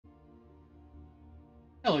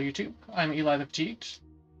Hello YouTube, I'm Ep13.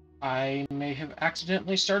 I may have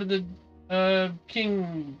accidentally started the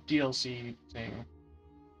King DLC thing.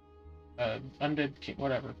 Undead King,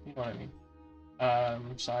 whatever, you know what I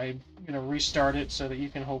mean. So I'm gonna restart it so that you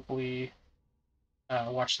can hopefully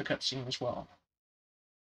watch the cutscene as well.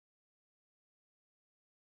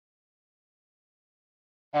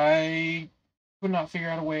 I could not figure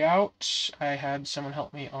out a way out. I had someone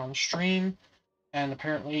help me on stream, and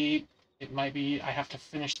apparently it might be I have to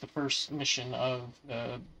finish the first mission of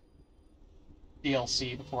the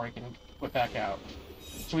DLC before I can quit back out.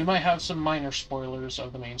 So we might have some minor spoilers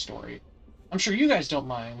of the main story. I'm sure you guys don't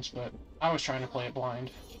mind, but I was trying to play it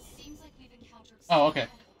blind. Oh, okay.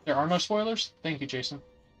 There are no spoilers? Thank you, Jason.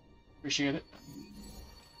 Appreciate it.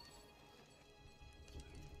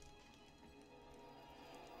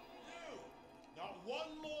 Not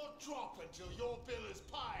one more drop until your bill is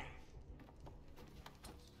paid.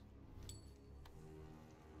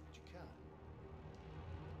 You can.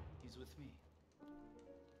 He's with me.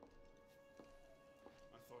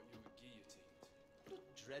 I thought you were guillotined. What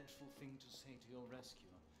a dreadful thing to say to your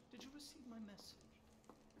rescuer. Did you receive my message?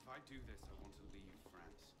 If I do this, I want to leave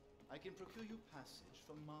France. I can procure you passage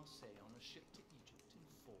from Marseille on a ship to Egypt in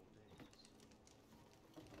 4 days.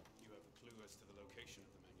 You have a clue as to the location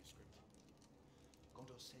of the manuscript?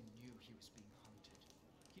 Condorcet knew he was being hunted.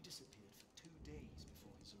 He disappeared for 2 days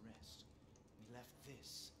before his arrest. He left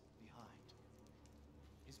this behind.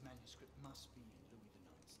 His manuscript must be in Louis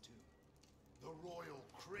IX's tomb. The royal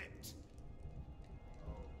crypt.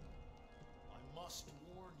 Oh, I must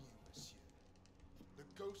warn you, monsieur. The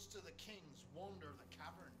ghosts of the kings wander the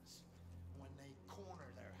caverns. When they corner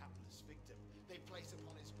their hapless victim, they place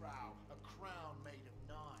upon his brow a crown made of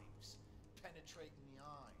knives, penetrating the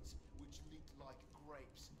eyes, which leak like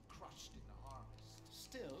grapes crushed in the harvest.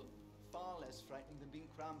 Still, far less frightening than being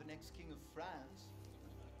crowned the next king of France.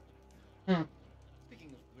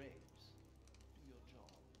 Speaking of grapes, do your job.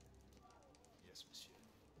 Yes, monsieur.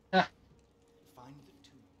 Find the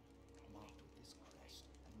tomb, marked with this crest,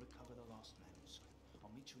 and recover the lost manuscript. I'll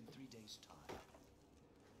meet you in 3 days' time.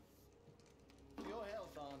 For your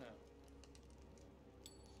health, Arno.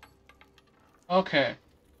 Okay.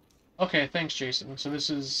 Okay, thanks, Jason. So this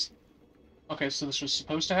is... Okay, so this was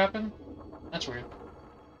supposed to happen? That's weird.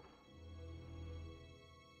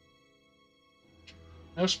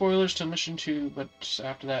 No spoilers till mission 2, but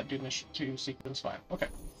after that, do mission 2, sequence 5. Okay,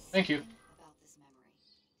 thank you.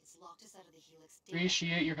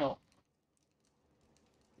 Appreciate your help.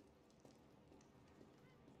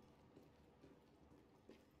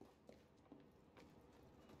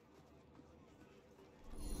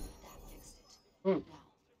 Ooh. Now,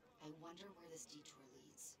 I wonder where this detour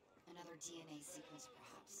leads. Another DNA sequence,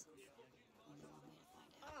 perhaps. Only one way to find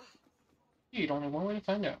out. Indeed, only one way to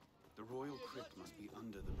find out. The royal crypt must be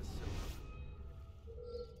under the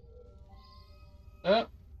basilica.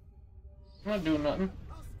 I'm not doing nothing.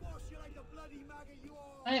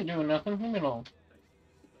 I ain't doing nothing. Leave me alone.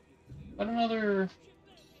 But another...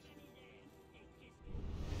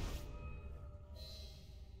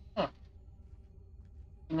 Huh.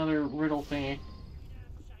 Another riddle thingy.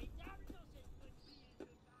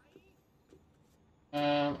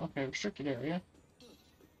 Okay, restricted area.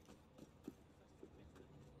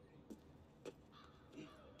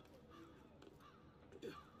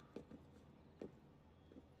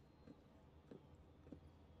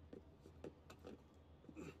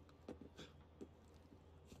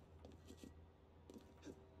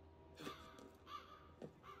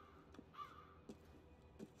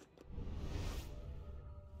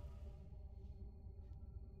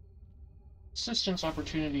 Assistance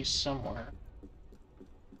opportunity somewhere.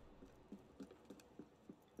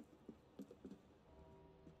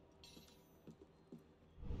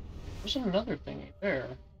 There's another thingy there.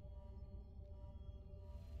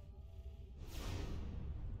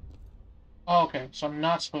 Oh, okay, so I'm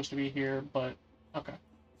not supposed to be here, but... Okay.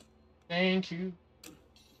 Thank you.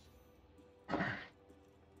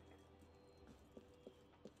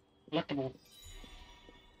 Collectible.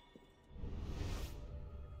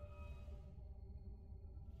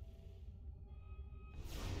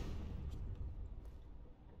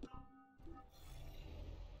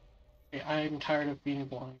 Okay, I'm tired of being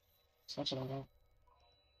blind. So that's what I want.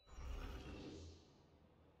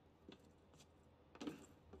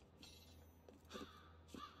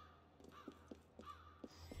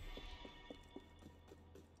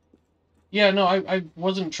 Yeah, no, I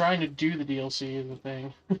wasn't trying to do the DLC is the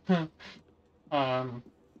thing.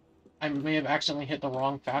 I may have accidentally hit the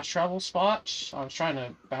wrong fast travel spot. I was trying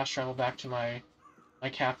to fast travel back to my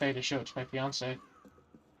cafe to show it to my fiance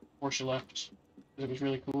before she left. It was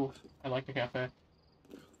really cool. I like the cafe.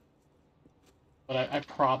 But I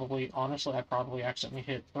probably, honestly, I probably accidentally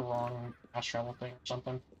hit the wrong fast travel thing or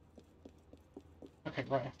something. Okay,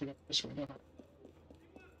 right, I have to go this way, don't I?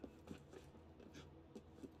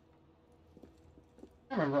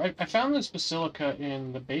 I remember, I found this basilica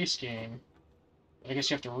in the base game. I guess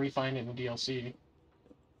you have to re-find it in the DLC.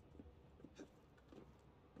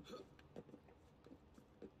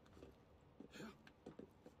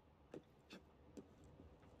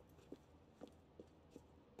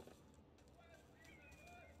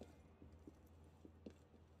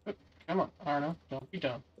 Come on, Arno, don't be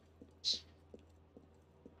dumb. Just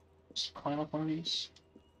climb up one of these.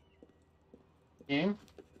 Game?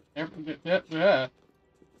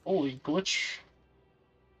 Holy glitch.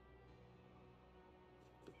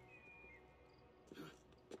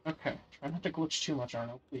 Okay, try not to glitch too much,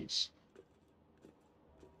 Arno, please.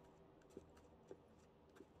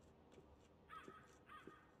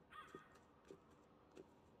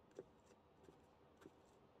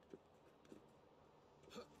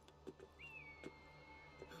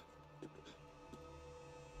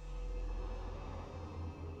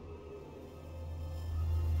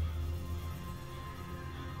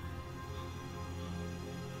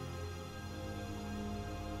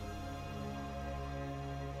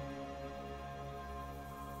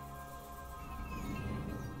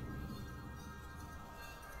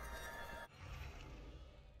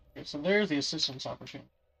 Okay, so there's the assistance opportunity.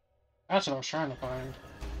 That's what I was trying to find.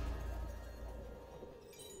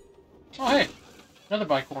 Oh, hey! Another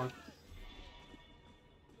bicorn.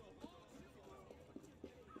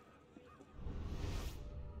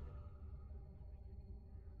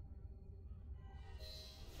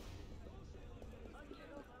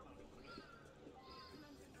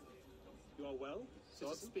 You are well?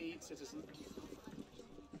 Godspeed, citizen.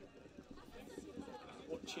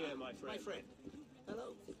 What cheer, my friend? My friend.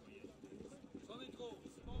 Hello.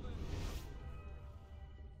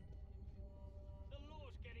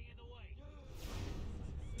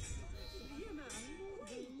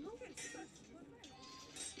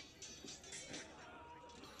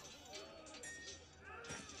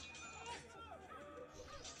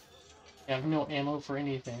 I have no ammo for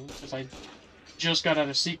anything, because I just got out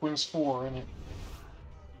of sequence 4, and it...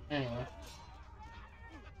 Anyway.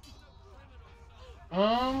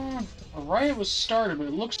 A riot was started, but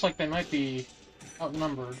it looks like they might be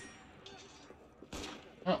outnumbered.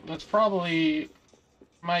 Oh, that's probably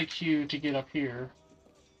my cue to get up here.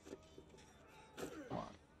 Come on.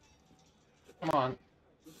 Come on.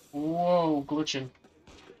 Whoa, glitching.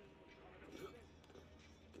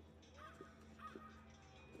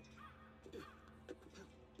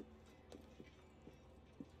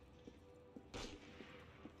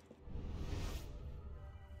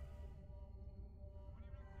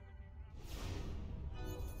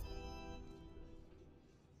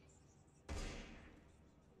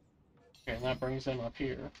 Okay, and that brings them up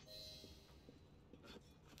here.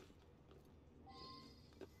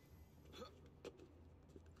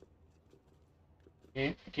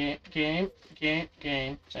 Game.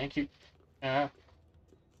 Thank you. Okay.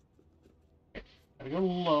 Gotta go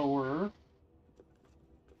lower.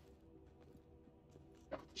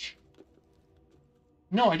 Gosh.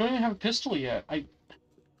 No, I don't even have a pistol yet.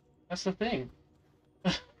 That's the thing.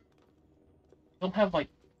 I don't have, like...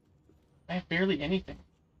 I have barely anything.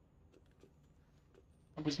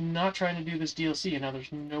 I was not trying to do this DLC, and now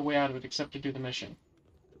there's no way out of it except to do the mission.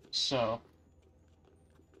 So...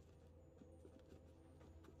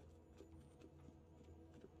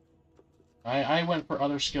 I went for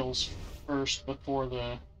other skills first before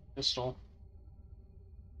the pistol.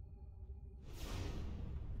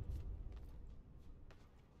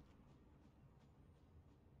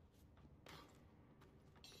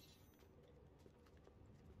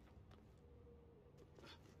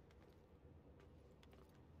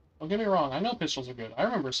 Don't get me wrong, I know pistols are good. I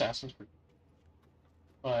remember Assassin's Creed.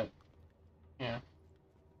 But, yeah.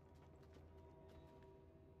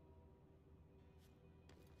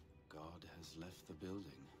 God has left the building.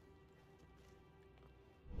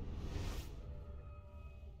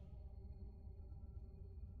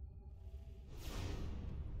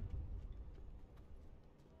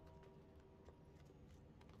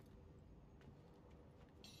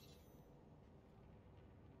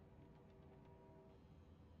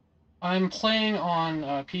 I'm playing on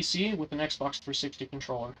PC with an Xbox 360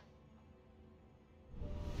 controller.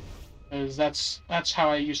 Because that's how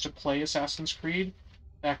I used to play Assassin's Creed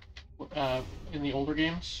back in the older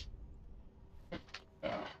games.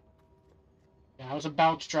 Yeah, I was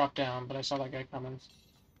about to drop down, but I saw that guy coming.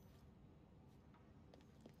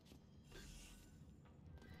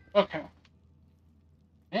 Okay.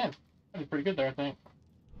 Man, I did pretty good there, I think.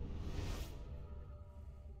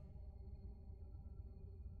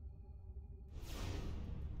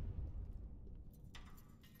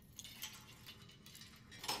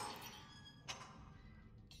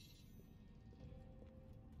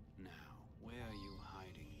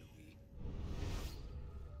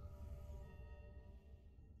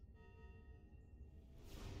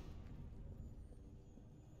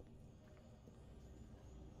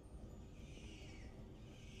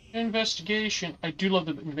 Investigation. I do love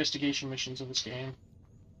the investigation missions of this game.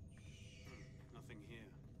 Nothing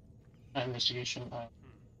here. Investigation.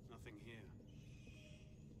 Nothing here.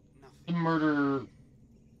 The Nothing. murder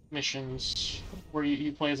missions where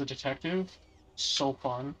you play as a detective. So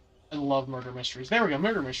fun. I love murder mysteries. There we go.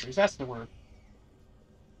 Murder mysteries. That's the word.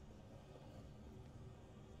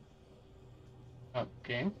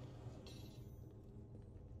 Game.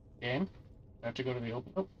 Game. I have to go to the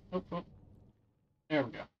open. Oh. There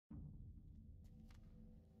we go.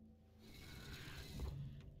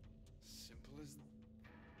 Simple as.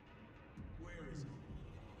 Where is it?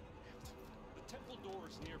 The temple door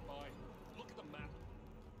is nearby. Look at the map.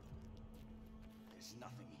 There's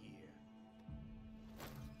nothing here.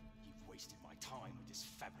 You've wasted my time with this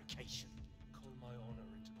fabrication. Call my honor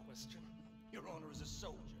into question. Your honor as a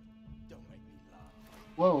soldier. Don't make me laugh.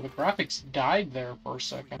 Whoa, the graphics died there for a Free to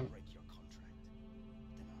second. break your contract.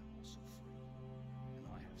 Then I'm also free. And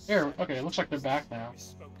I have There, okay, it savage looks like they're back now.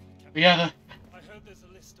 Misspoke, Captain. But yeah, I heard there's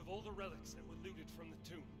a list of all the relics that were looted from the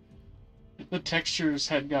tomb. the textures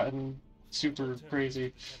had gotten super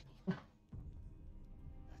crazy.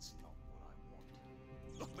 That's not what I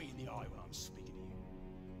want. Look me in the eye when I'm speaking to you.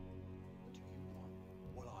 Do you want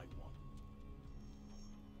what I want?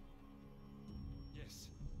 Yes.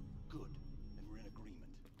 Good. Then we're in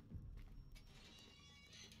agreement.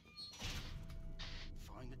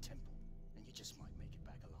 Find the temple, and you just might make it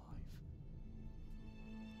back alive.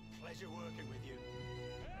 Pleasure working with you.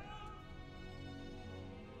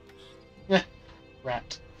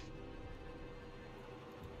 Rat.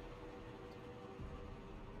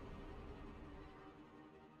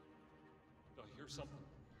 I hear something.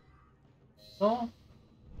 No.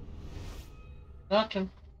 Nothing.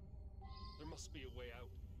 There must be a way out.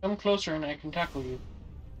 Come closer and I can tackle you.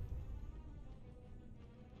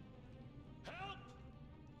 Help!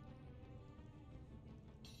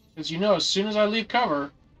 Because you know, as soon as I leave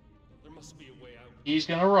cover, There must be a way out. he's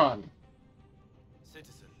gonna run.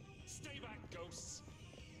 Citizen. Stay back, ghosts!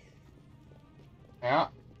 Yeah.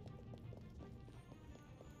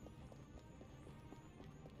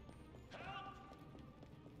 Help!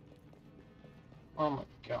 Oh my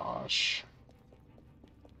gosh.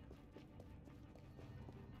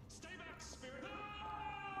 Stay back, spirit!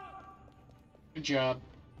 Good job.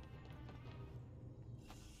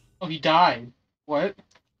 Oh, he died. What?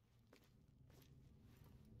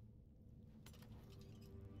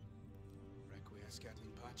 Requiescat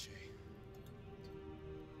in pace.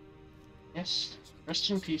 Yes. Rest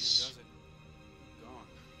in peace. Does it? Gone.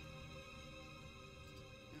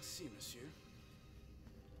 Merci, monsieur.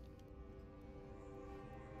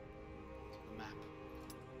 The map.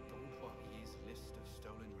 Don't Poirier's list of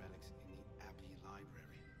stolen relics in the Abbey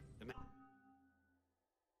Library. The map.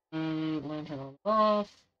 Lantern on off.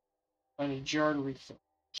 Find a jar to refill.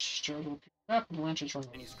 Jar will pick it up and lanterns run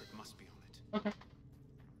off. Manuscript must be on it.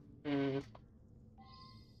 Okay.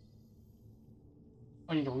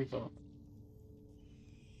 I need a refill.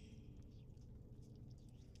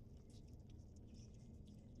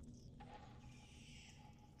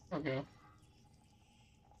 Okay.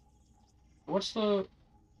 What's the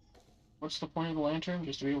point of the lantern?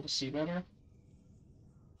 Just to be able to see better?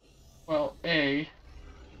 Well, A,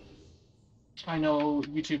 I know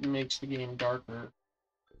YouTube makes the game darker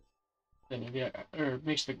than it, or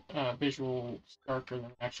makes the visuals darker than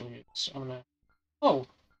it actually is. I'm gonna. Oh,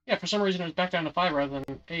 yeah. For some reason, it was back down to 5 rather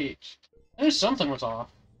than 8. I knew something was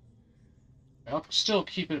off. I'll still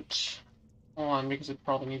keep it on because it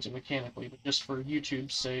probably needs it mechanically, but just for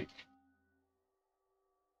YouTube's sake.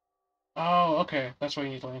 Oh, okay. That's why you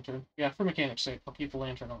need the lantern. Yeah, for mechanic's sake, I'll keep the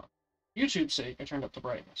lantern on. For YouTube's sake, I turned up the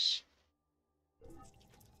brightness.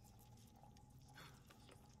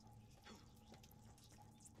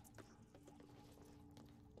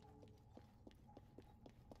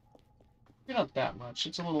 Not that much.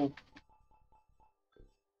 It's a little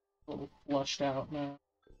flushed out now.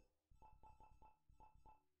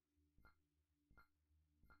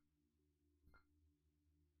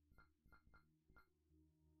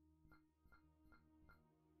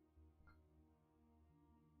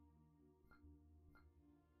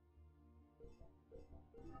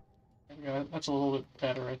 Yeah, that's a little bit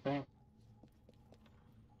better, I think.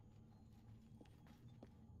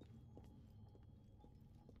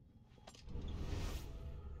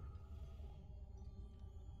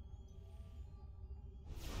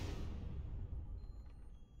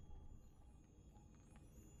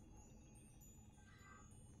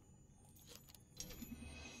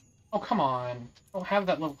 Oh, come on. I don't have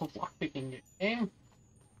that level of lockpicking game.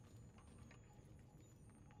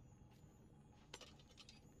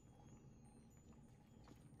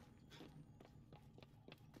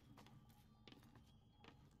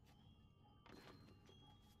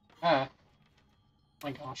 Ah.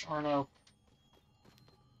 My gosh, Arno.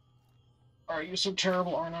 Are you so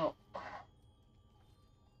terrible, Arno?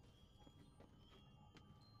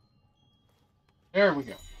 There we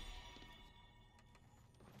go.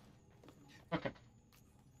 Okay.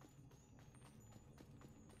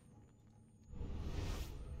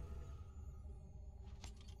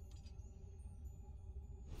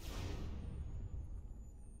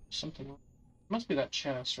 Something. Must be that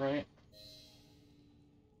chest, right?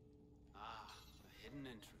 Ah, a hidden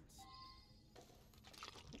entrance.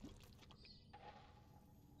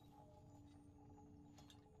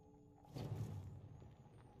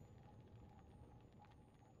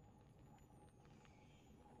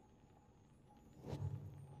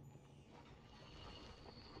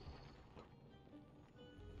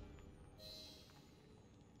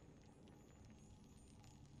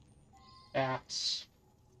 Bats.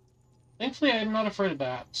 Thankfully, I'm not afraid of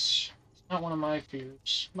bats. It's not one of my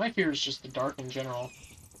fears. My fear is just the dark in general.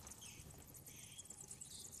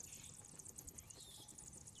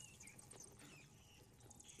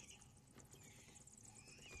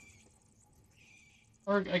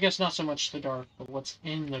 Or, I guess not so much the dark, but what's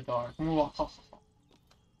in the dark. Oh,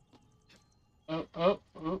 oh,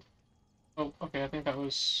 oh. Oh, okay, I think that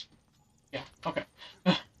was... Yeah, okay.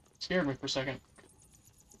 Scared me for a second.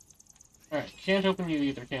 Alright, can't open you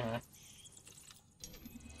either, can I?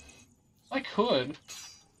 I could.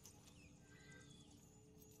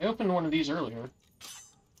 I opened one of these earlier.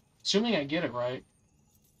 Assuming I get it right.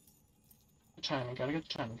 The timing, gotta get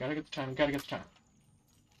the timing, gotta get the timing, gotta get the timing.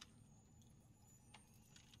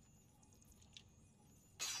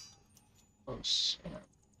 Close.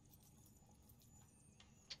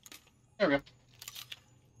 There we go.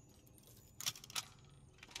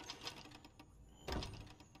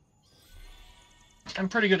 I'm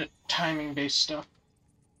pretty good at timing-based stuff.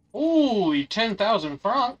 Holy, 10,000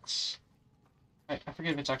 francs! I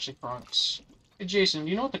forget if it's actually francs. Hey, Jason,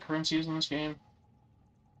 do you know what the currency is in this game?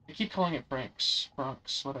 I keep calling it francs.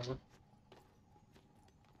 Francs, whatever.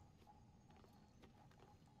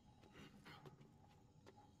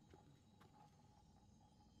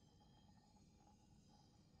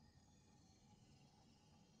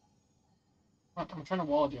 I'm trying to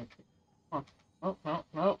wall it. Come on. Oh, no,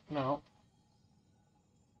 no, no.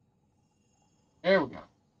 There we go.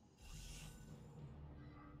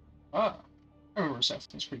 Ah. I remember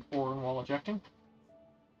Assassin's Creed 4 and wall ejecting.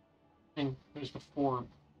 I mean, it was before...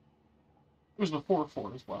 It was before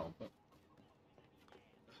 4 as well, but...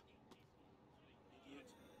 Idiot.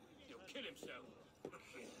 He'll kill himself.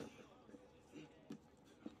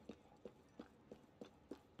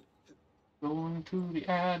 Going to the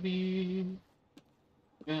Abbey.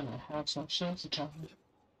 Gonna have such a time.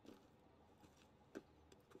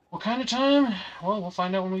 What kind of time? Well, we'll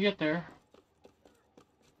find out when we get there.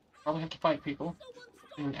 Probably have to fight people.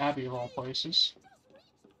 In an Abbey of all places.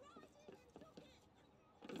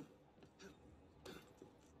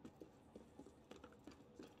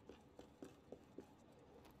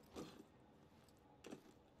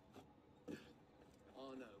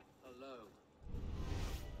 Oh no, hello.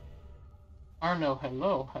 Arno,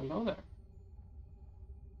 hello. Hello there.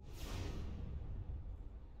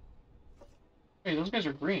 Hey, those guys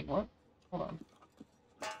are green. What? Hold on.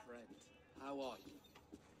 Friend, how are you?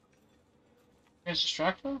 You guys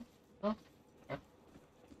distract them? No? Okay.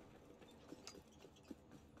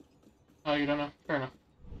 Oh, you don't know? Fair enough.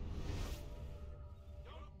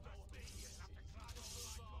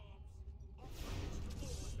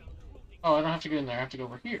 Oh, I don't have to get in there. I have to go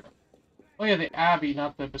over here. Oh yeah, the Abbey,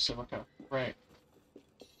 not the Basilica. Right.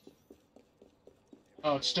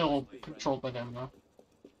 Oh, it's still controlled by them, though.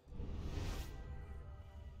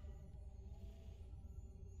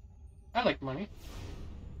 I like money.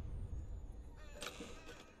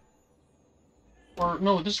 Or,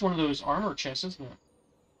 no, this is one of those armor chests, isn't it?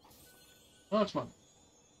 No, it's money.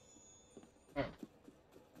 Alright.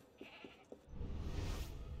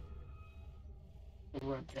 The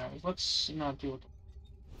red guys. Let's not deal with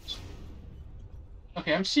those.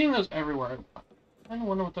 Okay, I'm seeing those everywhere. I kind of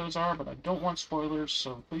wonder what those are, but I don't want spoilers,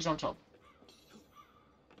 so please don't tell me.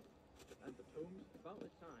 And the tombs, about the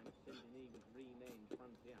time Saint-Denis was renamed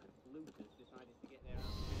Franciac, looters decided to get their hands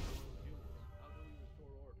on the royal jewels. How do we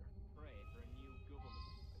restore order? Pray for a new government.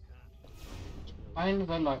 I can't. Find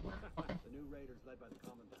the library. Okay. The new raiders led by the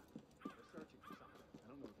commandant. They're searching for something. I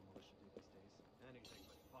don't know what the militia do these days. Anything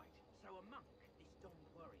but fight. So a monk, this Don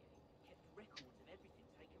Warrior, kept records of everything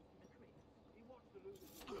taken from the crypt. He watched the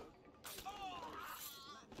looters work.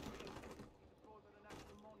 Destroy the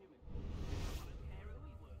national monument. I don't care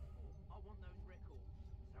who he worked for. I want those records.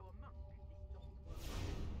 So a monk, this Don Warrior,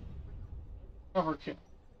 Cover kill.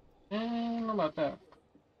 And how about that?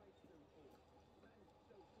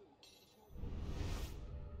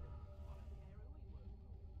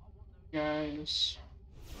 Guys.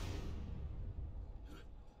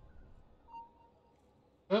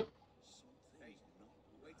 Oop.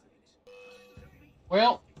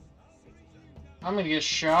 Well, I'm gonna get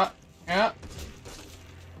shot. Yeah.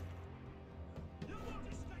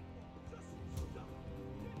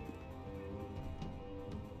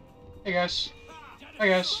 Hey guys. Hi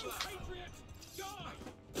guys.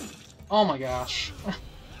 Oh my gosh.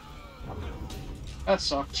 That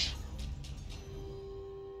sucked.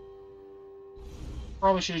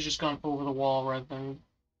 Probably should have just gone over the wall rather than...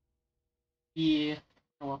 Yeah.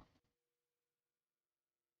 Oh well.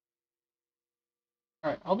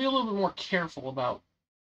 Alright, I'll be a little bit more careful about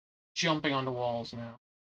jumping onto walls now.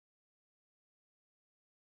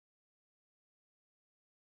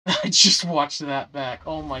 I just watched that back.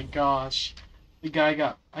 Oh my gosh. I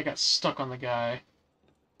got stuck on the guy.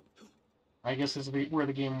 I guess this is where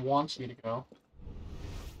the game wants me to go.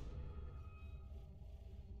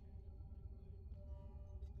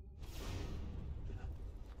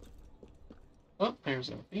 Oh, there's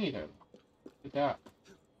a thingy there. Look at that.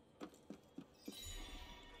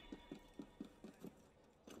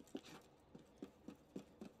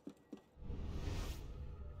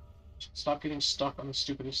 Stop getting stuck on the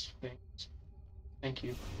stupidest things. Thank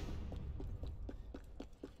you.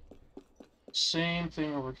 Same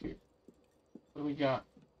thing over here. What do we got?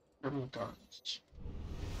 Urban Gardens.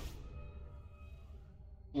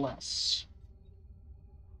 Less.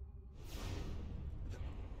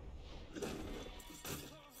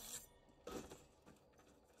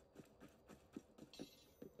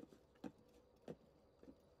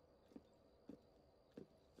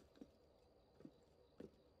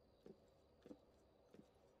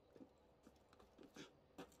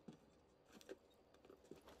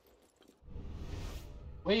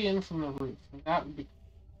 Way in from the roof. That would be...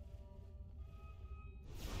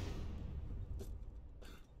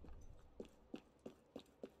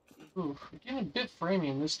 Ooh, we're getting a bit framey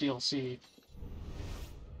in this DLC.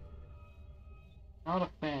 Not a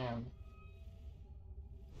fan.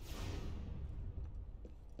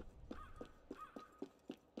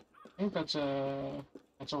 I think that's a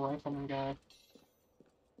rifleman guy.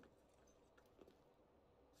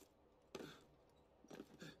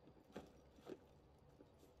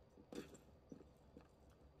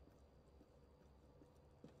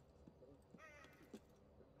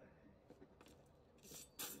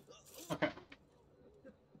 Okay.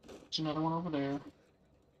 There's another one over there.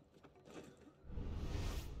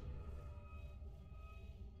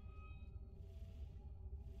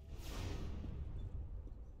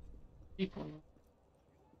 People.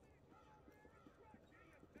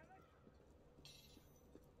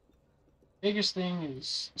 Biggest thing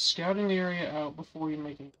is scouting the area out before you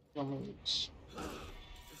make any real moves.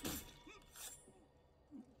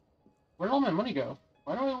 Where'd all my money go?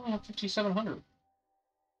 Why do I only have 5,700?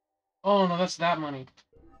 Oh no, that's that money.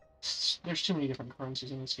 There's too many different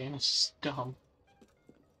currencies in this game. It's just dumb.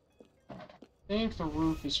 Alright. I think the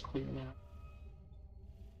roof is clear now.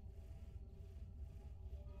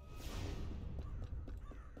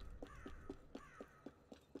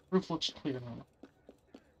 Roof looks clear now.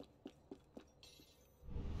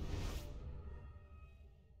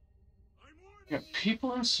 You got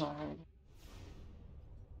people inside.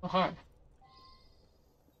 Oh, hi.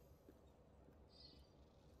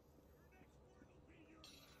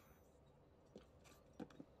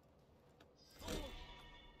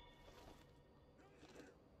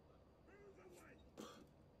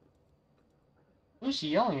 Who's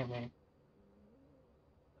yelling at me?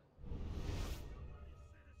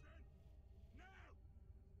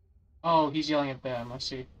 Oh, he's yelling at them, I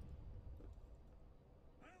see.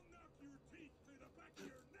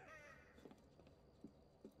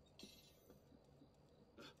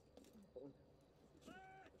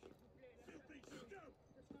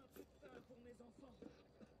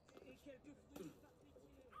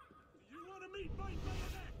 You want to meet my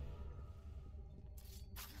bayonet?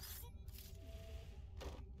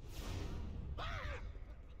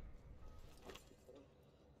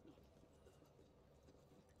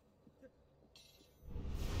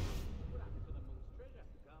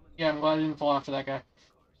 Yeah, I'm glad I didn't fall after that guy.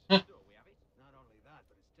 Not only that,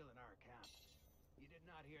 but it's still in our camp. You did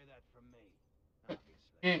not hear that from me,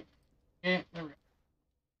 obviously. Yeah, there we go.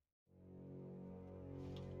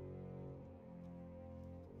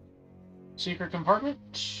 Secret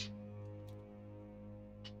compartment?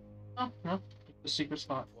 Oh, no. The secret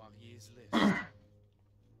spot. Poirier's list.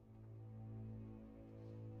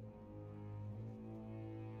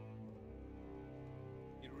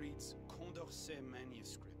 It reads reads Condorcet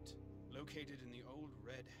manuscript, located in the old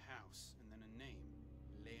red house, and then a name,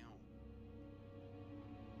 Léon.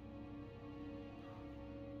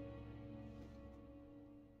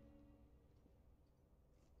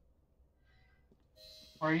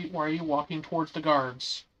 Why are you walking towards the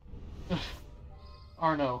guards?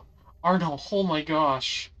 Arno. Arno, oh my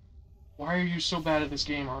gosh. Why are you so bad at this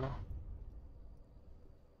game, Arno?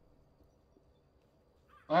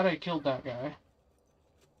 Glad I killed that guy.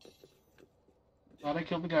 Glad I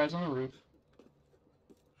killed the guys on the roof.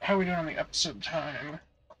 How are we doing on the episode time?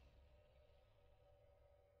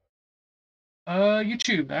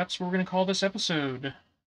 YouTube, that's what we're gonna call this episode.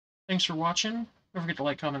 Thanks for watching. Don't forget to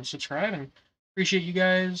like, comment, and subscribe, and appreciate you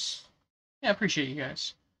guys. Yeah, appreciate you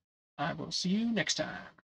guys. I will see you next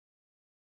time.